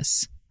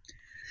homelessness?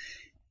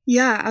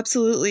 Yeah,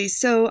 absolutely.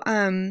 So,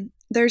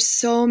 there's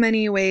so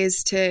many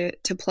ways to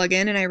plug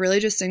in, and I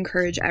really just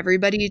encourage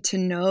everybody to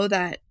know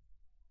that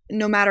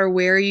no matter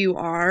where you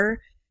are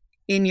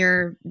in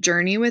your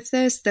journey with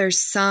this, there's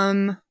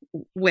some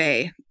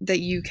way that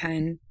you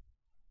can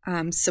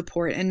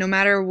support. And no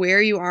matter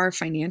where you are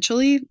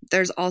financially,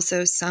 there's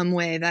also some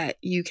way that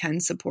you can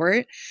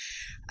support.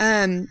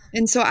 And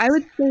so I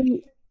would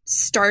say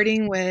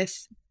starting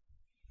with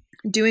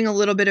doing a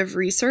little bit of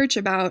research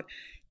about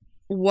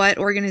what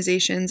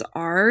organizations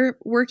are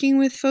working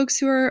with folks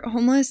who are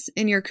homeless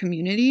in your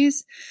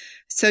communities.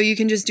 So you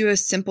can just do a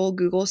simple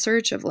Google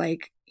search of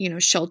like,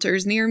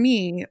 shelters near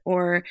me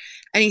or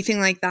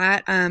anything like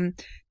that,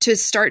 to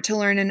start to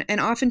learn.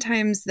 And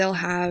oftentimes they'll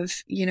have,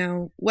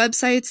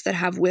 websites that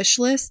have wish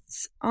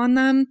lists on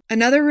them.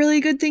 Another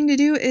really good thing to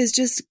do is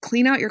just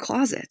clean out your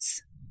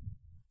closets.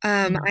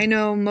 I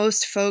know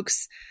most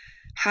folks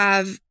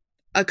have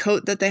a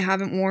coat that they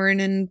haven't worn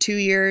in 2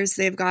 years.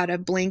 They've got a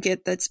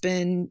blanket that's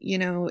been,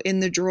 in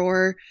the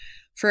drawer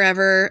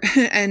forever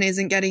and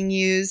isn't getting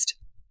used.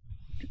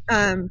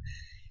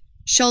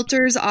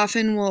 Shelters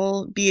often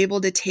will be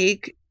able to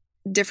take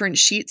different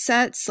sheet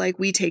sets, like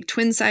we take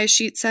twin size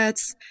sheet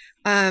sets,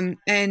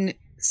 and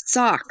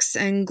socks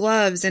and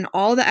gloves and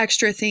all the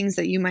extra things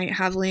that you might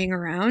have laying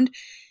around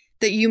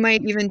that you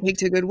might even take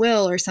to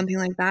Goodwill or something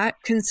like that.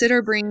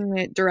 Consider bringing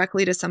it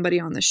directly to somebody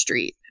on the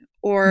street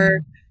or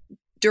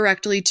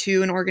directly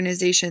to an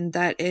organization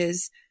that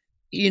is,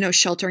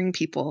 sheltering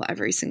people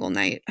every single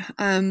night.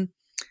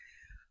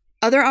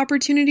 Other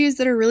opportunities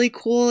that are really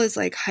cool is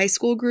like high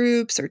school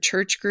groups or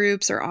church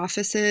groups or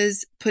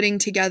offices putting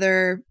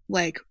together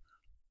like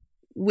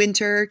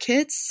winter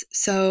kits.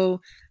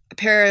 So a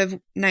pair of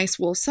nice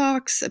wool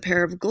socks, a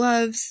pair of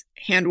gloves,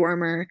 hand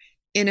warmer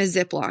in a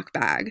Ziploc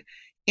bag.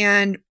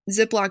 And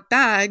Ziploc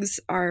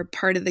bags are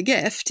part of the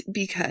gift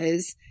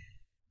because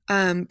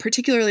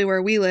particularly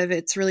where we live,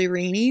 it's really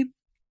rainy.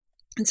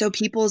 And so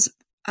people's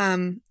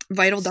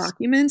vital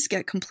documents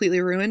get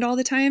completely ruined all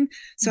the time.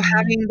 So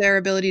having their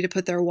ability to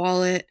put their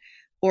wallet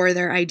or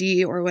their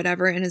ID or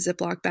whatever in a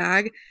Ziploc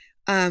bag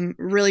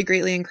really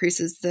greatly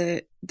increases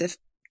the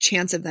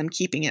chance of them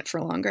keeping it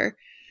for longer.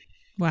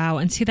 Wow.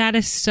 And see, that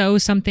is so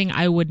something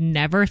I would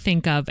never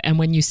think of. And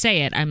when you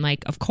say it, I'm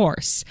like, of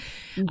course.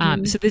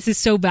 So this is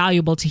so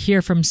valuable to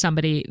hear from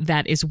somebody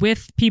that is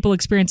with people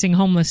experiencing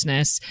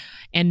homelessness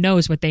and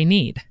knows what they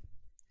need.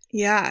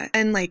 Yeah.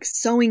 And like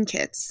sewing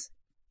kits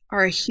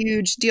are a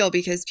huge deal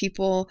because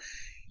people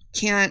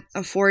can't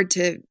afford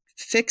to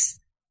fix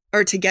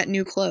or to get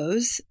new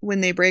clothes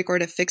when they break or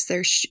to fix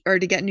their or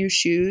to get new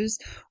shoes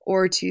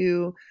or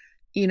to,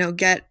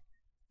 get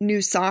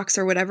new socks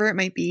or whatever it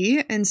might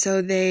be. And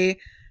so they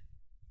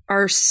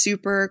are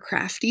super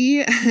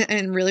crafty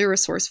and really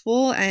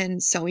resourceful,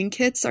 and sewing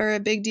kits are a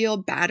big deal.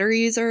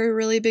 Batteries are a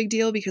really big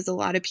deal because a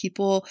lot of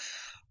people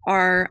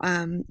are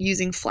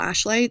using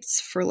flashlights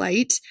for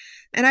light.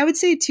 And I would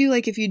say too,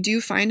 like if you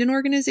do find an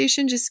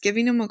organization, just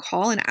giving them a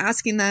call and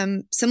asking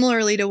them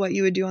similarly to what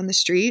you would do on the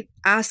street,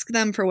 ask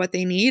them for what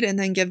they need and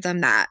then give them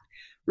that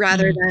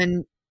rather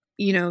than,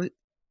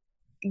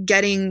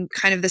 getting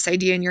kind of this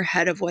idea in your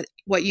head of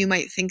what you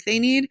might think they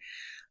need.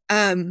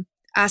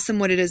 Ask them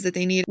what it is that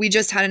they need. We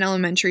just had an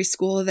elementary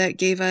school that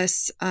gave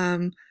us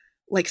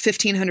like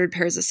 1,500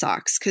 pairs of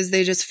socks because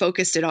they just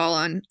focused it all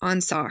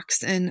on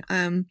socks. And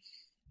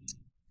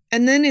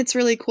then it's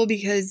really cool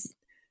because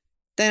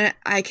then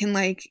I can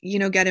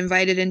get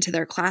invited into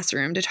their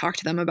classroom to talk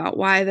to them about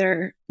why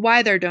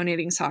they're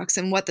donating socks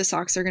and what the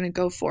socks are going to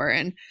go for,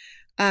 and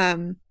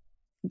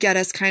get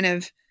us kind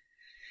of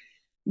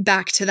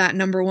back to that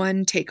number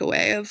one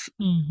takeaway of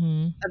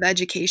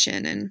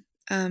education.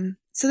 And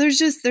so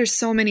there's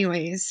so many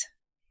ways.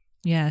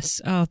 Yes.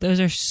 Oh, those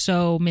are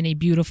so many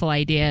beautiful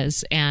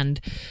ideas.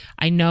 And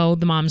I know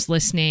the moms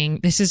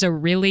listening, this is a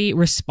really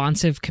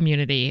responsive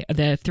community,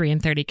 the 3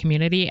 and 30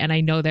 community. And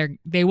I know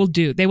they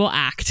will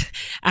act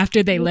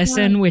after they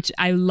listen, which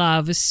I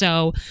love.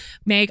 So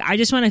Meg, I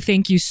just want to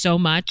thank you so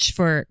much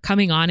for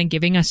coming on and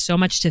giving us so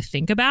much to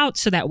think about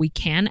so that we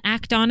can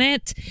act on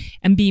it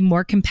and be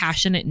more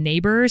compassionate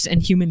neighbors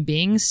and human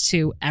beings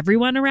to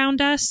everyone around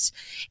us.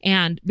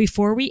 And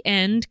before we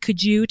end,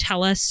 could you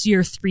tell us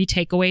your 3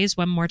 takeaways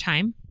one more time?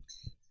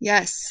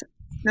 Yes.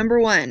 Number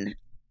 1,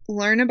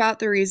 learn about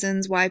the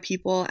reasons why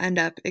people end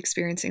up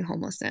experiencing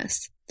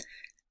homelessness.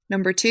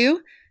 Number 2,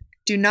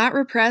 do not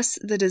repress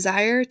the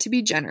desire to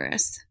be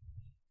generous.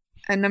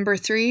 And number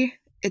 3,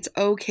 it's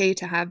okay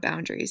to have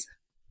boundaries.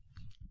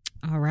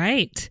 All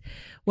right.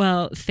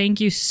 Well, thank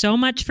you so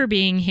much for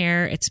being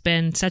here. It's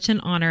been such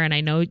an honor, and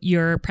I know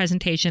your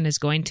presentation is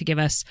going to give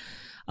us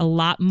a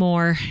lot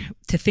more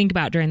to think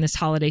about during this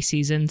holiday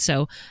season.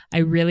 So I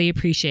really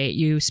appreciate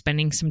you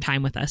spending some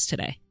time with us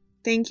today.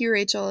 Thank you,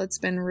 Rachel. It's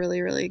been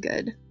really, really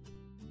good.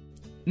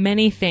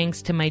 Many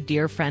thanks to my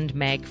dear friend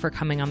Meg for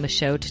coming on the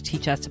show to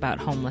teach us about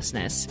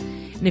homelessness.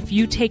 And if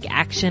you take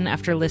action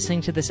after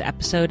listening to this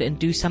episode and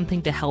do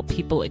something to help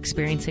people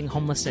experiencing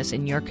homelessness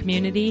in your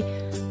community,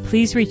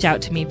 please reach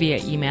out to me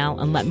via email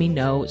and let me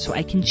know so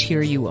I can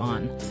cheer you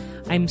on.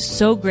 I'm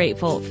so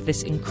grateful for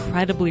this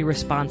incredibly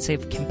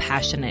responsive,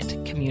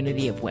 compassionate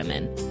community of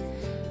women.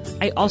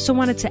 I also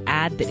wanted to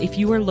add that if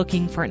you are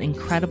looking for an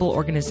incredible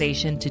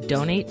organization to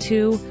donate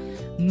to,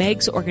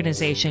 Meg's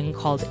organization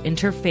called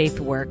Interfaith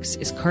Works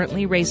is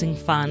currently raising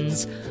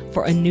funds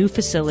for a new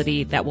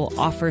facility that will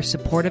offer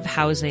supportive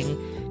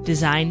housing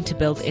designed to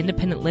build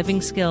independent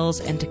living skills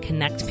and to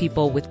connect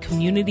people with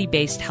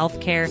community-based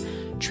healthcare,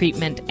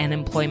 treatment, and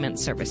employment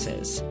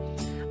services.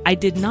 I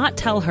did not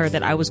tell her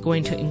that I was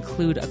going to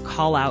include a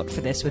call out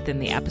for this within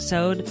the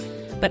episode,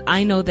 but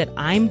I know that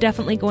I'm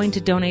definitely going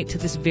to donate to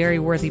this very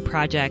worthy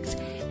project,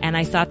 and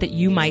I thought that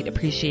you might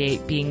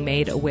appreciate being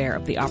made aware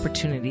of the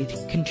opportunity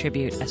to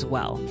contribute as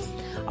well.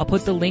 I'll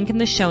put the link in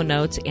the show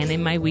notes and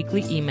in my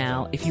weekly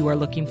email if you are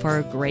looking for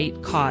a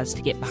great cause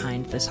to get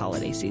behind this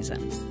holiday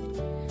season.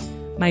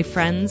 My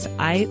friends,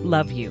 I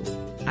love you.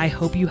 I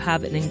hope you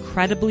have an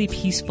incredibly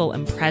peaceful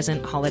and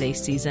present holiday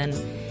season.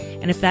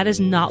 And if that is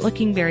not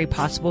looking very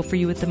possible for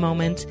you at the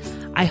moment,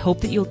 I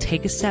hope that you'll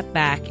take a step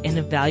back and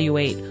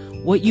evaluate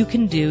what you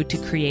can do to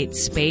create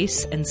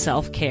space and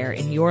self-care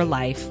in your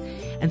life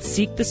and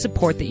seek the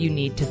support that you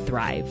need to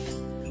thrive.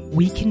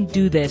 We can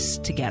do this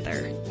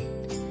together.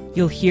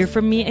 You'll hear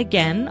from me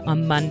again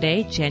on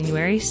Monday,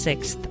 January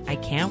 6th. I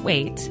can't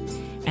wait.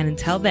 And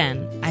until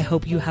then, I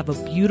hope you have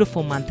a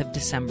beautiful month of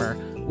December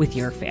with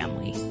your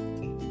family.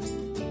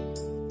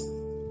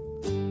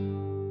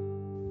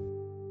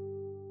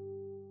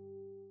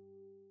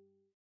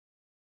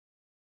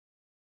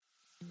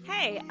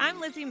 Hey, I'm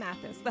Lizzie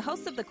Mathis, the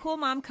host of the Cool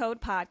Mom Code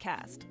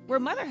podcast, where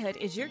motherhood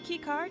is your key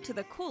card to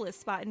the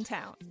coolest spot in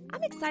town.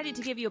 I'm excited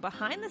to give you a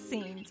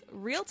behind-the-scenes,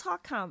 real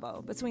talk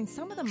combo between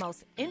some of the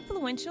most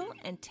influential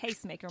and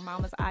tastemaker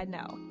mamas I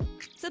know.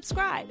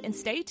 Subscribe and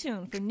stay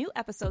tuned for new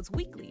episodes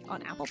weekly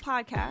on Apple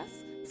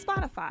Podcasts,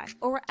 Spotify,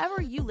 or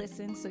wherever you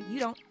listen so you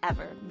don't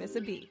ever miss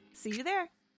a beat. See you there.